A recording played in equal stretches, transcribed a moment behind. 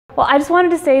Well, I just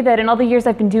wanted to say that in all the years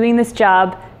I've been doing this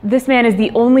job, this man is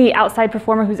the only outside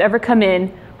performer who's ever come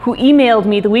in who emailed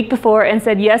me the week before and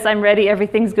said, yes, I'm ready,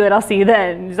 everything's good, I'll see you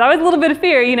then. There's always a little bit of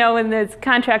fear, you know, when this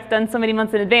contract's done so many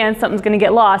months in advance, something's gonna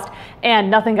get lost,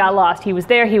 and nothing got lost. He was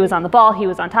there, he was on the ball, he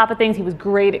was on top of things, he was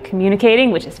great at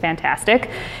communicating, which is fantastic,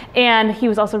 and he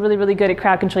was also really, really good at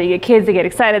crowd control. You get kids, they get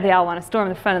excited, they all want to storm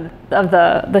the front of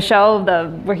the show,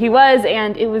 where he was,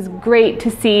 and it was great to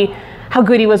see how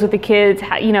good he was with the kids.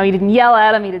 How, you know, he didn't yell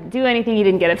at them, he didn't do anything, he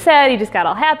didn't get upset, he just got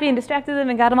all happy and distracted them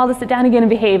and got them all to sit down again and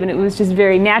behave, and it was just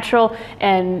very natural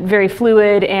and very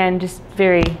fluid and just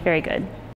very, very good.